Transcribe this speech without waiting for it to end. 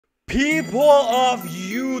People of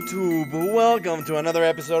YouTube, welcome to another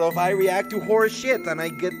episode of I React to Horror Shit and I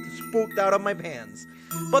get spooked out of my pants.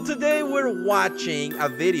 But today we're watching a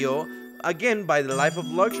video, again, by The Life of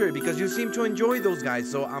Luxury because you seem to enjoy those guys,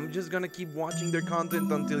 so I'm just gonna keep watching their content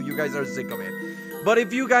until you guys are sick of it. But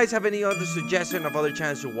if you guys have any other suggestion of other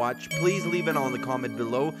channels to watch, please leave it on the comment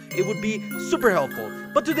below. It would be super helpful.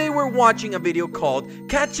 But today we're watching a video called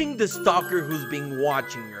Catching the Stalker Who's Been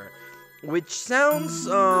Watching Her, which sounds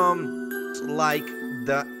like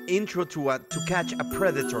the intro to Catch a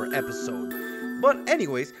Predator episode. But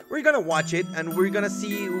anyways, we're gonna watch it and we're gonna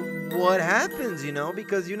see what happens, you know,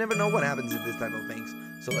 because you never know what happens in this type of things.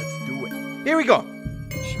 So let's do it. Here we go.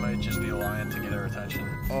 She might just be lying to get her attention.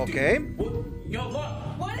 Okay. Yo, look!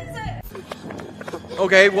 What is it?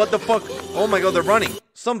 Okay, what the fuck? Oh my god, they're running.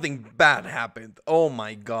 Something bad happened. Oh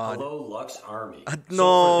my god. Hello, Lux Army.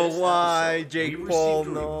 No, So why, episode, Jake Paul? We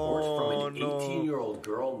received a report from an No. 18-year-old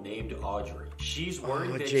girl named Audrey. She's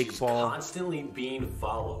worried that Jake she's Paul. constantly being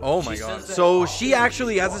followed. Oh my She god. says that So often she when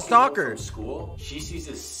actually she's has a walking stalker. home from school, she sees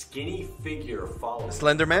a skinny figure following.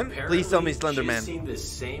 Slender Man? Please tell me Slender Apparently, Man. she's seen the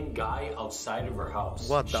same guy outside of her house.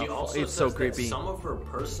 What the She fuck? also It's so says that creepy. some of her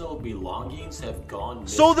personal belongings have gone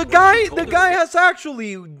missing. So the She guy told her has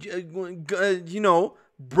actually, you know,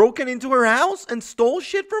 broken into her house and stole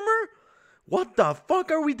shit from her? What the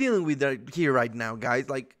fuck are we dealing with here right now, guys?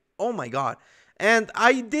 Like, oh my god. And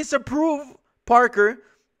I disapprove, Parker,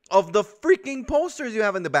 of the freaking posters you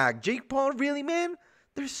have in the back. Jake Paul, really, man?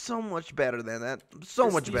 They're so much better than that. So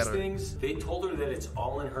much these better. Things, they told her that it's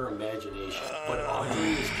all in her imagination, but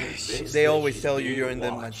Audrey is convinced They that always she's tell you being you're in the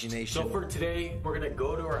watched. imagination. So for today, we're gonna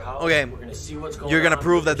go to her house. Okay. We're gonna see what's going on. You're gonna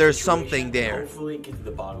prove that there's situation, something there. and hopefully get to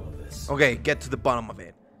the bottom of this. Okay, get to the bottom of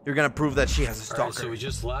it. You're gonna prove that she has a stalker. Alright, so we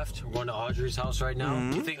just left. We're going to Audrey's house right now. Mm-hmm.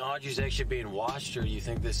 Do you think Audrey's actually being watched, or do you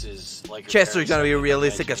think this is like her Chester's parents gonna be having an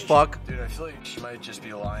realistic as imagination? fuck. Dude, I feel like she might just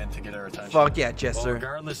be lying to get her attention. Fuck yeah, Well, Chester.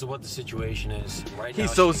 regardless of what the situation is, right now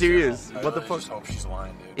He's so she's serious. at home. What the I fuck? just hope she's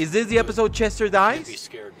lying, dude. Is this the episode Chester Can't be dies?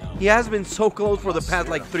 scared now. He has been so close for the I'm past scared,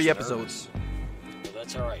 like I'm 3 just episodes. Well,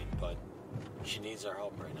 that's alright, but she needs our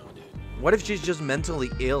help right now, dude. What if she's just mentally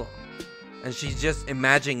ill? And she's just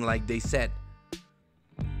imagining like they said.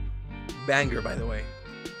 Banger, by the way.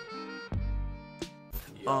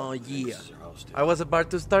 Oh yeah. This is her house, dude. I was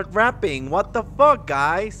about to start rapping. What the fuck,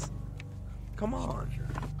 guys? Come on.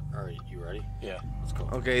 Alright, you ready? Yeah, let's go.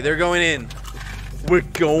 Okay, they're going in. We're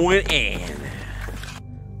going in.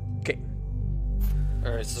 Okay.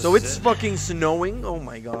 Alright, So this it's is it. fucking snowing. Oh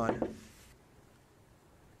my god.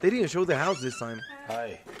 They didn't show the house this time.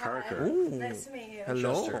 Hi, Parker. Ooh. Nice to meet you.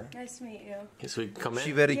 Hello. Chester. Nice to meet you. Okay, so we can come in.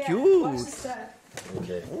 She very Watch cute. the step.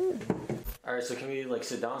 Okay. Alright, so can we like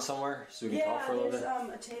sit down somewhere so we can talk Yeah, for a little there's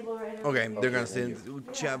bit? a table right over Okay, here. they're gonna thank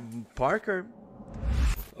sit. Parker.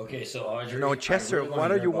 Okay, so Audrey. No, I Chester, really wanna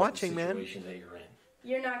what are hear you about the watching, man? situation that you're in.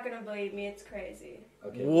 You're not gonna believe me. It's crazy.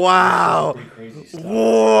 Okay. Wow. Pretty crazy stuff.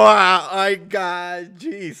 Wow. I got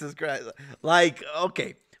Jesus Christ. Like,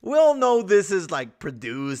 okay. We all know this is like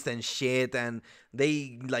produced and shit, and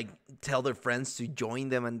they like tell their friends to join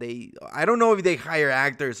them, and I don't know if they hire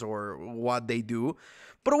actors or what they do,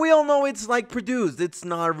 but we all know it's like produced. It's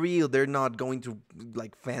not real. They're not going to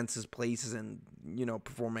like fancy places and, you know,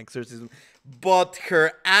 perform exorcism. But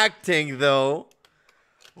her acting though,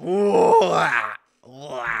 wow.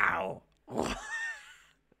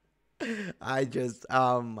 I just,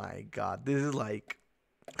 oh my god, this is like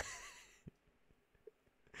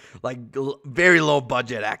very low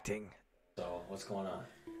budget acting. So, what's going on?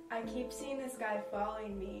 I keep seeing this guy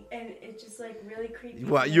following me, and it's just like really creepy.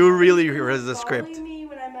 Well, you really read the He's script. following me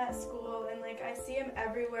when I'm at school, and like I see him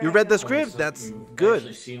everywhere. You I read the go. script? So That's you've good.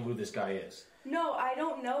 actually seen who this guy is. No, I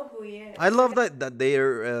don't know who he is. I love that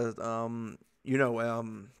they're you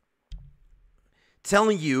know,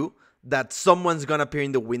 telling you that someone's gonna appear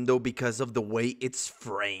in the window because of the way it's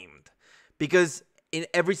framed. Because in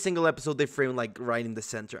every single episode they frame like right in the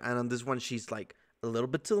center, and on this one she's like a little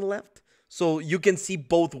bit to the left, so you can see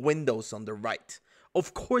both windows on the right.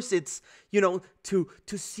 Of course, it's, you know, to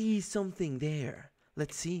see something there.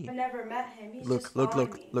 Let's see. I never met him. He's Look, just look, following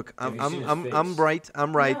look, me. look. Have you seen his I'm face? right.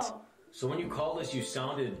 I'm right. No. So when you called us, you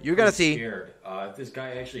sounded You're gonna pretty see. scared. If this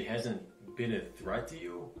guy actually hasn't been a threat to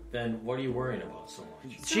you, then what are you worrying about so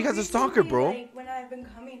much? She So has a stalker, recently, bro. Like, when I've been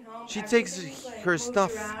coming home, She takes everything's, like, her moved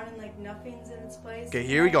stuff. around and, like, nothing's in its place. Okay, And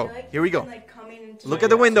here we I go. feel like Here we he's go. been, like, coming into Look my at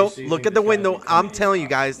the house. window. So you Look think at the this guy's window. been I'm coming telling you in?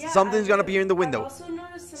 guys, Yeah, something's I gonna do. appear in the I've window. also noticed some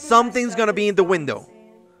of my Something's stuff gonna is be in the still window.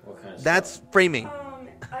 missing. What kind of That's stuff? framing.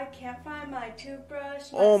 I can't find my toothbrush.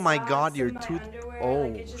 toothbrush. Oh my socks, God, your and my tooth. underwear, Oh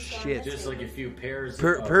like, it's just gone shit. missing. Just like a few pairs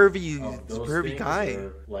Pervy, those pervy things, guy.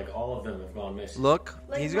 or, like all of them have gone missing. Look,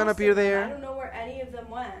 Like, he's gonna most appear of them, I there. don't know where any of them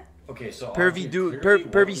went. Okay, so Pervy Audrey, dude, clearly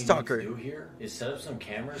what pervy we need stalker. to do here is set up some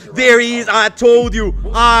cameras around There the he is. house. I told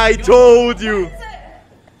you. I told you. What is it?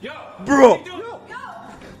 Yo, Bro. what are you doing?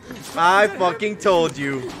 I fucking told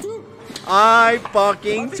you. I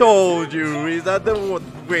fucking told you. He's at the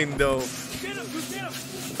window. Get him, get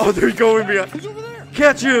him. Oh, they're going behind. He's over there.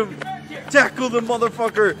 Catch him. Tackle the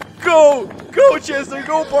motherfucker. Go. Go, Chester.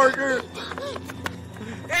 Go, Parker.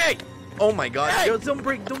 Hey, Oh my God. Yo, don't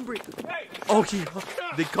break. Don't break. hey, Oh,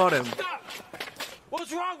 they caught him. stop.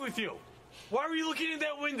 What's wrong with you? Why were you looking in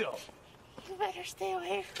that window? You better stay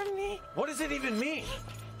away from me. What does it even mean?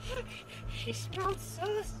 She smells so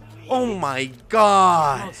sweet. Oh my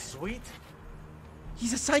God. Smells sweet?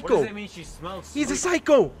 He's a What does psycho. that mean she smells sweet? He's a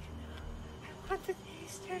psycho. I want to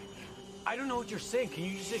taste her. I don't know what you're saying. Can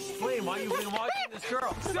you just explain why you've been watching this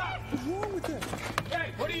girl? Stop! What's wrong with that?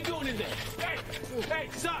 Hey, what are you doing in there? Hey, hey,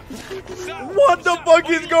 stop! Stop! What the fuck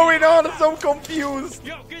is you going doing? on? I'm so confused.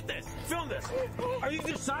 Yo, get this! Film this! Are these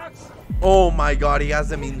your socks? Oh my God. He has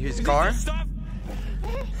them in his Is car. this your stuff?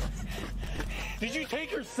 Did you take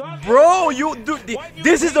her stuff? Bro, you do.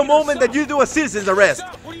 This is the moment that you do a citizen's arrest.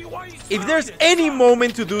 Stop! What are you, why are you If there's stopping? any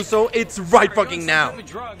moment to do so, it's right Are you on fucking some now. type of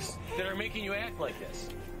drugs that are making you act like this.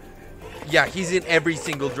 Yeah, he's in every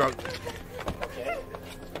single drug.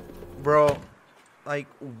 Bro, like,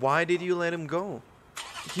 why did you let him go?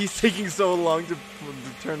 He's taking so long to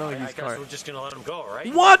turn on I his guess car. we're just gonna let him go,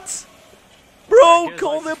 right? What? Bro, Alright, get his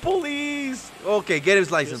call the license. police. Okay, get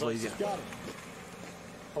his license, please. Yeah. Got it.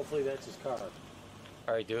 Hopefully that's his car.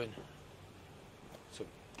 All right, dude. So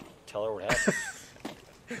tell her what happened.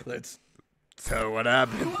 Let's tell what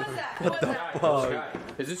happened. Who was that? What the Fuck.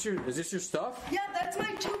 Is this your stuff? Yeah, that's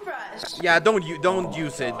my toothbrush. Yeah, don't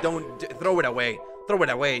use it. Throw it away. Throw it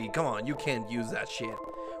away. Come on, you can't use that shit.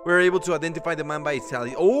 We were able to identify the man by his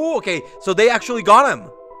tally. Oh, okay. So they actually got him.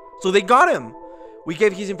 So they got him. We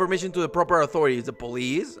gave his information to the proper authorities, the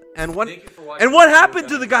police. And what happened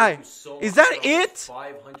to the guy? Is that it?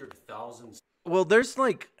 500,000 Well, there's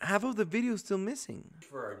like half of the video still missing.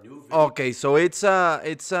 for our new video. Okay, so it's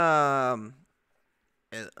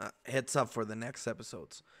heads up for the next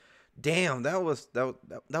episodes. Damn, that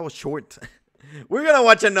was short. We're gonna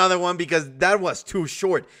watch another one because that was too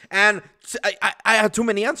short, and I have too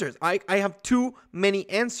many answers. I have too many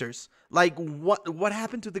answers. Like what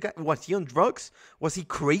happened to the guy? Was he on drugs? Was he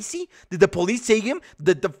crazy? Did the police take him?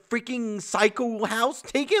 Did the freaking psycho house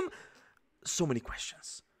take him? So many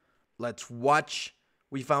questions. Let's watch.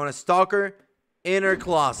 We found a stalker in her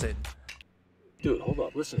closet. Dude, hold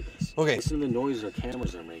up. Listen to this. Okay. Listen to the noise our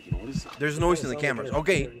cameras are making. What is that? There's noise in the cameras.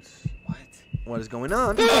 Okay. What? What is going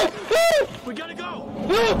on? We gotta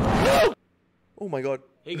go. Oh my God.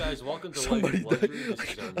 Hey guys, welcome to Somebody Life of Luxury. died.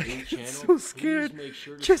 This is our I new get channel. so Please scared. make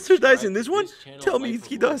sure to Chester dies subscribe in this to one? channel, Tell me Life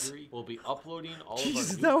he of does. Luxury. We'll be uploading all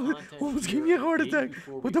Jesus, of our new now content almost here gave me a a heart day attack.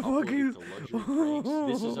 before What we the fuck upload is- it to Luxury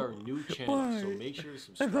Pranks. This is our new channel, so Why? make sure to I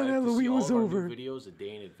subscribe thought to see Halloween all was of our over. new videos a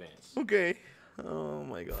day in advance. Okay. Oh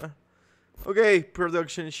my God. Okay,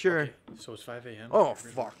 production, sure. So it's 5 a.m. Oh,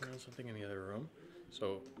 There's fuck. something in the other room.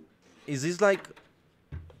 So Is this like?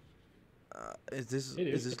 Is Hey,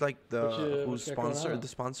 dude. this like the What who's you got going sponsor on? the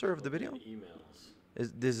sponsor of the video? Emails.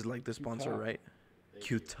 This is like the sponsor, top. right? Thank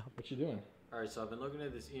Cute you. top. what you doing? All right, so I've been looking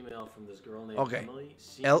at this email from this girl named Okay. Emily.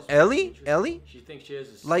 See El- this very Ellie? interesting. Ellie? She thinks she has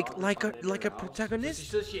a Like- stalker like a- found in like her a house. protagonist? She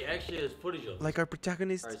says she actually has footage of this. Like our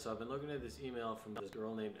protagonist? All right, so I've been looking at this email from this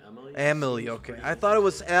girl named Emily. Emily. Seems Okay, pretty I thought it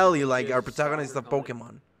was interesting. Ellie, She like has our a protagonist of stalker coming.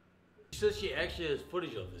 Pokemon. She says she actually has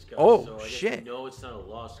footage of this guy. Oh, so I guess shit. No, it's not a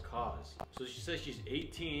lost cause. So she says she's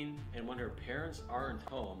 18, and when her parents aren't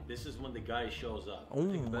home, this is when the guy shows up. I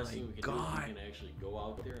think the best my thing we can God. do is we can actually go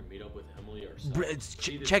out there and meet up with Emily ourselves.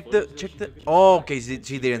 See this Check footage the that she took of Oh, this guy, okay. and She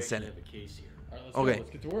see if didn't we send it. actually have a case here. All right, let's Okay. go. Let's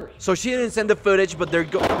get to work. So she didn't send the footage, but they're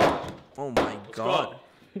Oh my Let's God.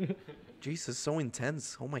 go. Jesus, so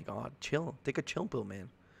intense. Oh my God. Chill. Take a chill pill, man.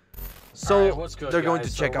 All So right, what's good, they're going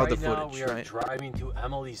guys? to check So out the right now footage, we are right? driving to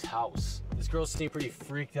Emily's house. This girl seemed pretty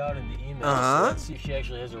freaked out in the email. Uh-huh. So let's see if she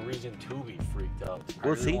actually has a reason to be freaked out. I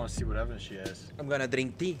We'll really see. want to see what evidence she has. I'm gonna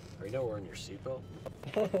drink tea. Are you not wearing your seatbelt?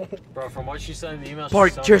 Bro, from what she said in the email, she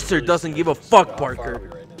Park sounded Chester really doesn't give a scared. fuck, How far Parker. are we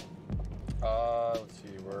right now? Let's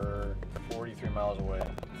see. We're 43 miles away.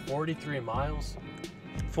 43 miles?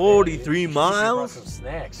 43 She brought miles? some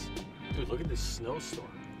snacks. Dude, look at this snowstorm.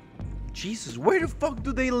 Jesus, where the fuck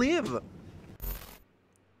do they live?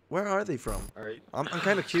 Where are they from? All right, I'm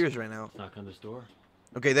kind of curious right now. knock on this door.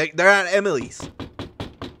 Okay, they're at Emily's.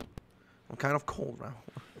 I'm kind of cold now.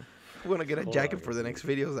 I'm gonna get a Hold jacket on, for the please. next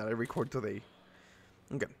videos that I record today.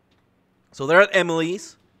 Okay. So they're at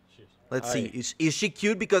Emily's. Let's Hi. see. Is she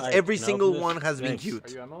cute? Because Hi, every can I single open this? one has been Thanks. cute. Are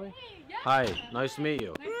you Emily? Hi, nice to meet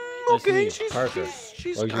you. Nice to Okay, meet you. she's Parker.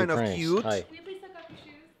 she's Luxury kind of Pranks. cute. Hi. Can you please take off your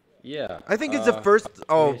shoes? Yeah. I think it's the first.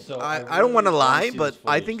 Oh, okay, so I I don't want to really wanna lie, see but this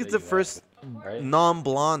I footage think it's that the you first Right?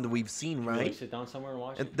 non-blonde we've seen, Can you, like, right? sit down somewhere and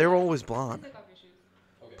watch And it? they're always blonde. Take off your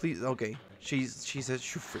shoes. Please, okay. She's a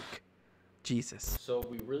shoe freak. Jesus. So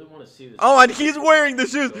we really want to see this. Oh, and he's wearing the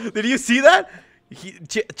shoes. Did you see that?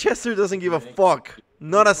 Chester doesn't give a fuck.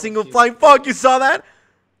 Not a single flying fuck. You saw that?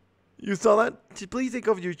 You saw that? Please take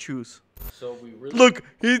off your shoes. So we really Look,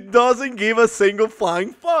 he doesn't give a single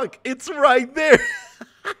flying fuck. It's right there.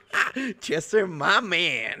 Chester, my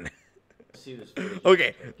man. see this footage.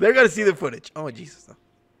 Okay, they're gonna see the footage. Oh, Jesus.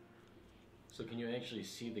 So can you actually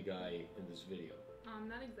see the guy in this video?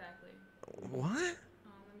 Not exactly. What? Let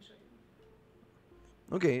me show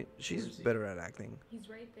you. Okay, she's better at acting. He's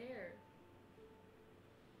right there.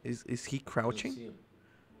 Is he Can you crouching? see him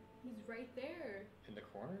He's right there. in the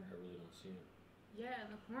corner? I really don't see him. Yeah,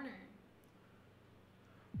 in the corner.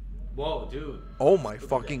 Whoa, dude. Oh my at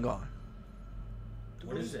fucking god.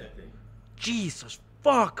 What is that thing? Jesus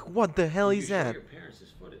fuck. What the hell You is show that? your parents this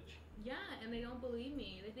footage. Yeah, and they don't believe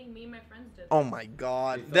me. They think me and my friends did. Oh my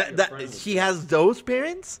god. They thought your That friend was he dead. has those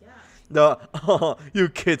parents? Yeah. The oh, you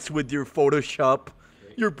kids with your Photoshop,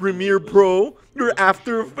 your Premiere Pro, your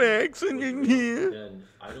After Effects, and your Then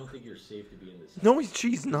I don't think you're safe to be in this. No,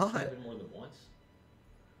 she's This not. happened more than once.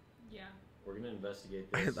 Yeah. We're gonna investigate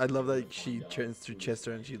I, this. I love We're that gonna she find out turns to who this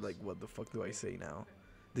Chester and guy she's is. like, "What the fuck do I say now?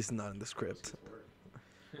 This is not in the script."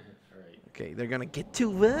 All right. Okay, they're gonna get to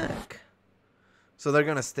work. So they're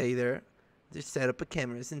gonna stay there. Just set up a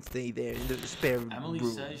cameras and stay there in the spare Emily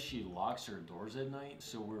room. says she locks her doors at night,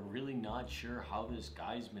 so we're really not sure how this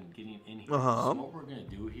guy's been getting in here. Uh-huh. So what we're gonna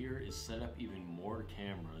do here is set up even more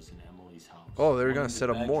cameras in Emily's house. Oh, they're One gonna in the set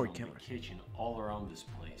up more bedroom, cameras. The kitchen, all around this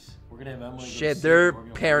place. We're gonna have Emily. go to Shit, sleep, they're we're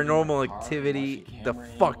gonna paranormal put it in her car, activity watch the camera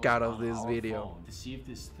fuck angles out of on this our video. phone to see if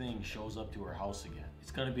this thing shows up to her house again.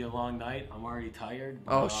 It's gonna be a long night. I'm already tired.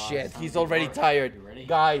 Oh but, shit, it's time he's to already work. tired. You ready?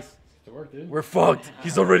 Guys, To work, dude. we're fucked.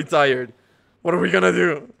 He's already tired. What are we gonna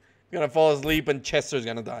do? He's gonna fall asleep and Chester's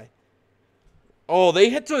gonna die. Oh, they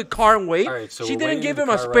head to a car and wait. All right, so She we're didn't waiting give in him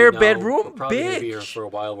the a car spare right now. bedroom, We're probably gonna be here bitch. for a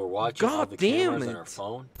while. We're watching all God the damn cameras on our it.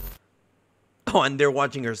 phone. Oh, and they're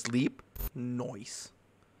watching her sleep. Nice.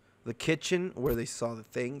 The kitchen where they saw the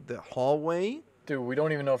thing, the hallway. Dude, we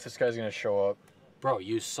don't even know if this guy's gonna show up. Bro,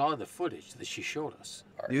 you saw the footage that she showed us.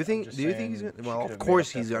 Do you think? Do you think he's gonna? Well, of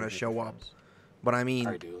course he's gonna show up. But I mean,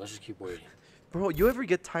 All right, dude, let's just keep waiting. bro, you ever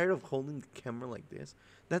get tired of holding the camera like this?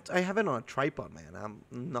 I have it on a tripod, man. I'm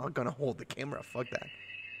not gonna hold the camera. Fuck that.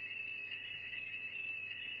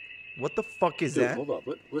 What the fuck is Dude, that? hold up.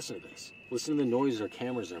 Listen to this. Listen to the noise our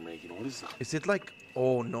cameras are making. What is that? Is it like?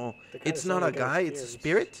 Oh no, They kinda it's sound not a like guy. It's a upstairs.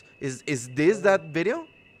 spirit. Is this that video?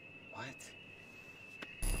 What?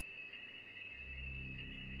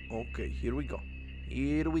 Okay, here we go.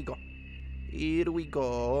 Here we go. Here we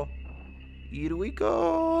go. Here we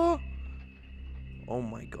go. Oh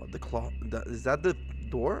my god, is that the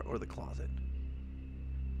door or the closet?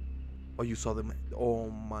 Oh, you saw the oh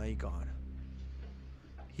my god.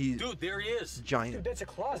 He's Dude, there he is. Dude, giant. that's a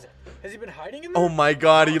closet. Has he been hiding in there? Oh my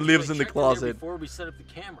god, he Bro, lives like, in the checked in there closet. Before we set up the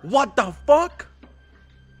cameras. What the fuck?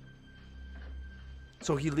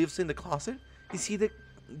 So he lives in the closet? Is he the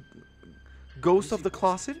ghost of the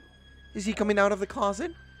closet? Is he coming out of the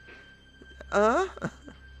closet? Oh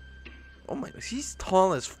my, he's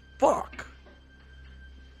tall as fuck.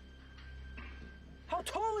 How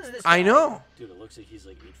tall is this? I guy? know. Dude, it looks like he's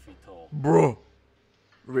like 8 feet tall. Bro.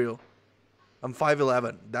 Real. I'm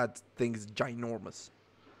 5'11". That thing's ginormous.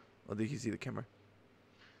 Oh, did you see the camera?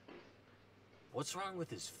 What's wrong with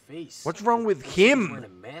his face? What's wrong with Looks like he's him? wearing a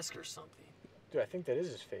mask or something. Dude, I think that is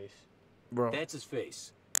his face. Bro. That's his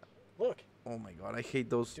face. Look. Oh my god, I hate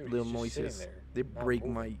those Dude, little he's just sitting noises. there, They not break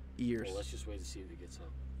moving. my ears. Well, let's just wait to see if he gets up.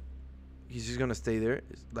 He's just gonna stay there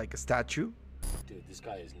like a statue. Dude, this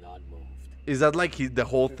guy is not moved. Is that like the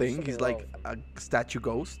whole Dude, there's thing? He's something like wrong a statue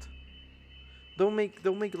ghost. Don't make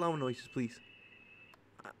loud noises, please.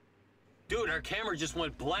 Dude, our camera just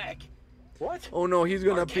went black. What? Oh no, he's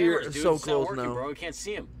gonna Our appear cameras, dude, so it's not close working, now. bro. We can't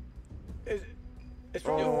see him. It's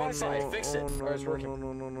from the Oh one side. no, Fix it. oh no, Oh, it's no, working. no,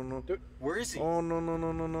 no, no, no, no. Dude, Where is he? Oh no, no,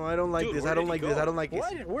 no, no, no. I don't like Dude, this. where I don't did he like this. go? I don't like this.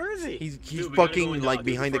 what? Where is he? He's Dude, we gotta go fucking in like now, dude,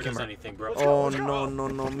 behind the before camera. there's anything, bro. Let's go, Oh let's go. no, no,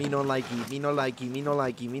 no. Me no likey. Me no likey. Me no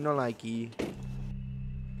likey. Me no likey.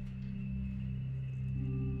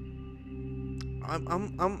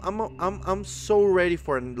 I'm so ready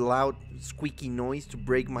for a loud squeaky noise to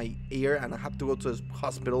break my ear, and I have to go to the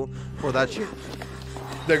hospital for that shit.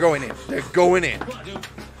 They're going in. They're going in. Come on, dude.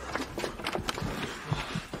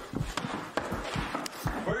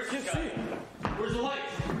 Where's this guy? Where's the light?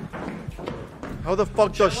 How the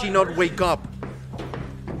fuck does she not wake up?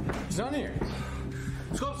 He's not here.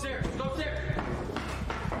 Let's go upstairs. Let's go upstairs.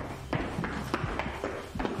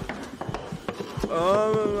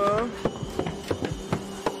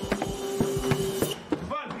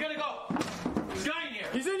 Come on, we gotta go. There's a guy in here.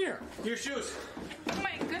 He's in here. Your shoes. Oh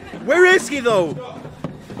my goodness. Where is he though?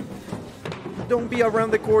 Don't be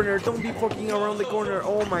around the corner. Don't be fucking around the corner.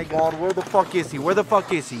 Oh my god, where the fuck is he? Where the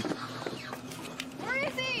fuck is he? Where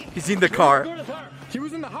is he? He's in the car. Go to the car. He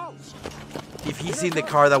was in the house. If he's in the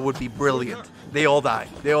car, that would be brilliant. They all die.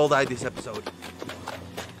 They all die this episode.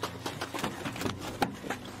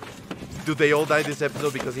 Do they all die this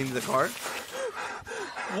episode because he's in the car?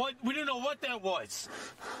 What? We don't know what that was.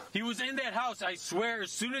 He was in that house, I swear.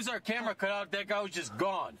 As soon as our camera cut out, that guy was just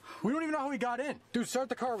gone. We don't even know how he got in. Dude, start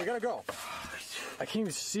the car. We gotta go. I can't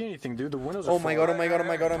even see anything, dude. The windows are Oh my god, oh fogged. my god, oh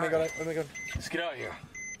my god, oh my god, oh my god. Let's get out of here.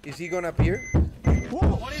 Is he gonna appear? Whoa!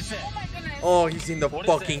 What is that? Oh my goodness. Oh, he's in the What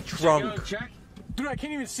is fucking that? Check it trunk. out, check. Dude, I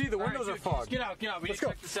can't even see. The windows are fogged. Get out, get out. We need Let's to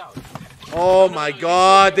go. check this out. Oh my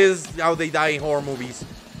god, this is how they die in horror movies.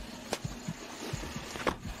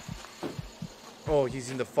 Oh,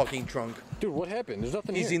 he's in the fucking trunk. Dude, what happened? There's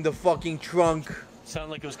nothing He's here. in the fucking trunk.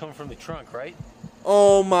 Sounded like it was coming from the trunk, right?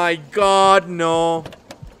 Oh my god, no.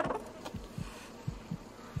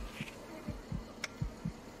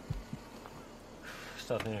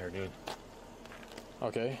 Stuff in here, dude.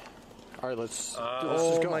 Okay. All right, let's. Dude, let's Oh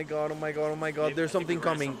just go. my god, oh my god, oh my god. There's something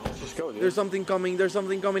coming. Let's just go, dude. There's something coming. There's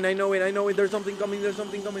something coming. I know it. I know it. There's something coming. There's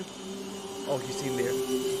something coming. Oh, he's in there.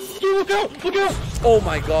 Dude, look out! Look out! Oh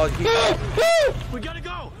my god. He... We gotta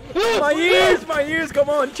go! My ears! My ears! Come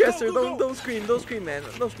on, Chester. Go, go, Don't go. don't scream. Don't scream, man.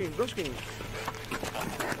 Don't scream. Don't scream.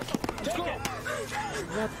 Let's go!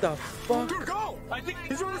 What the fuck? Dude, go! I think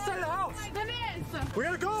He's on the side of the house. Oh my goodness. We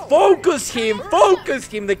gotta go! Focus him! Focus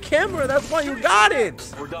him! The camera. That's why you got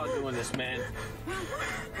it. we're done doing this, man.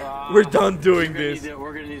 We're done doing We're gonna this. need to-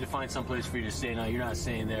 We're gonna need to find some place for you to stay now. You're not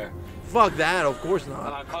staying there. Fuck that. Of course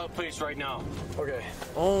not. Call the police right now. Okay.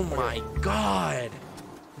 Oh my god.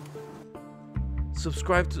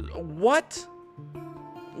 Subscribe to what?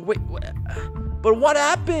 Wait, but what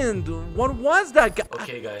happened? What was that guy?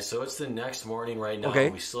 Okay, guys, so it's the next morning right now. Okay.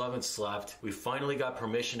 We still haven't slept. We finally got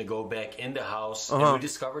permission to go back in the house, Uh-huh. and we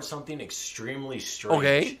discovered something extremely strange.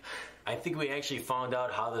 Okay. I think we actually found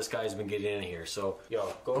out how this guy's been getting in here. So,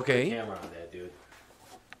 yo, go Okay. put the camera on that, dude.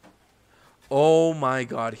 Oh my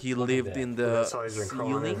god, he lived that. in the That's how he's been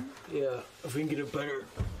crawling ceiling. Yeah, if we can get a better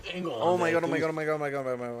angle on Oh my that, god, oh my dude. god, oh my god, oh my god,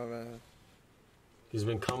 oh my god, oh my god. He's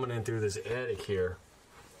been coming in through this attic here,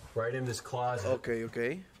 right in this closet, Okay,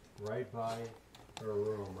 okay. right by her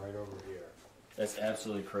room, right over here. That's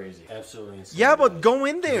absolutely crazy. Absolutely insane. Yeah, but guys. go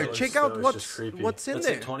in there. That was- Check that out was just creepy. what's in Let's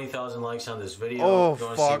there. hit 20,000 likes on this video. Oh If you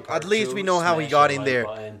wanna see fuck! part At least two, we know how he smash got that in like there.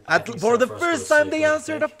 button. At, I think for it's the time for us to first go time, sleep. they What do you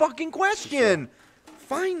answered a think? fucking question.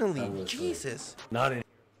 Finally, will sleep. Jesus. Not in.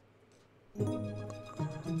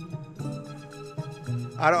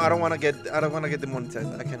 I don't want to get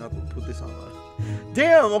demonetized. I cannot put this on.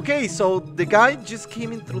 Damn. Okay, so the guy just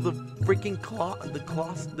came in through the freaking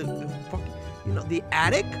the fucking, you know, the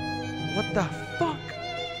attic. What the fuck?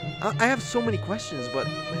 I have so many questions, but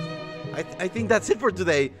I think that's it for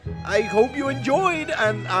today. I hope you enjoyed,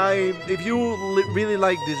 and if you really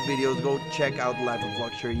like these videos, go check out Life of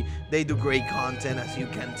Luxury. They do great content, as you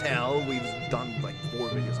can tell. We've done like 4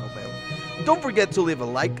 videos on them. Don't forget to leave a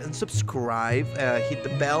like and subscribe. Hit the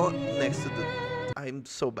bell next to the... I'm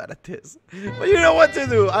so bad at this. But you know what to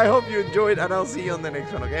do. I hope you enjoyed, and I'll see you on the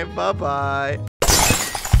next one, okay? Bye-bye.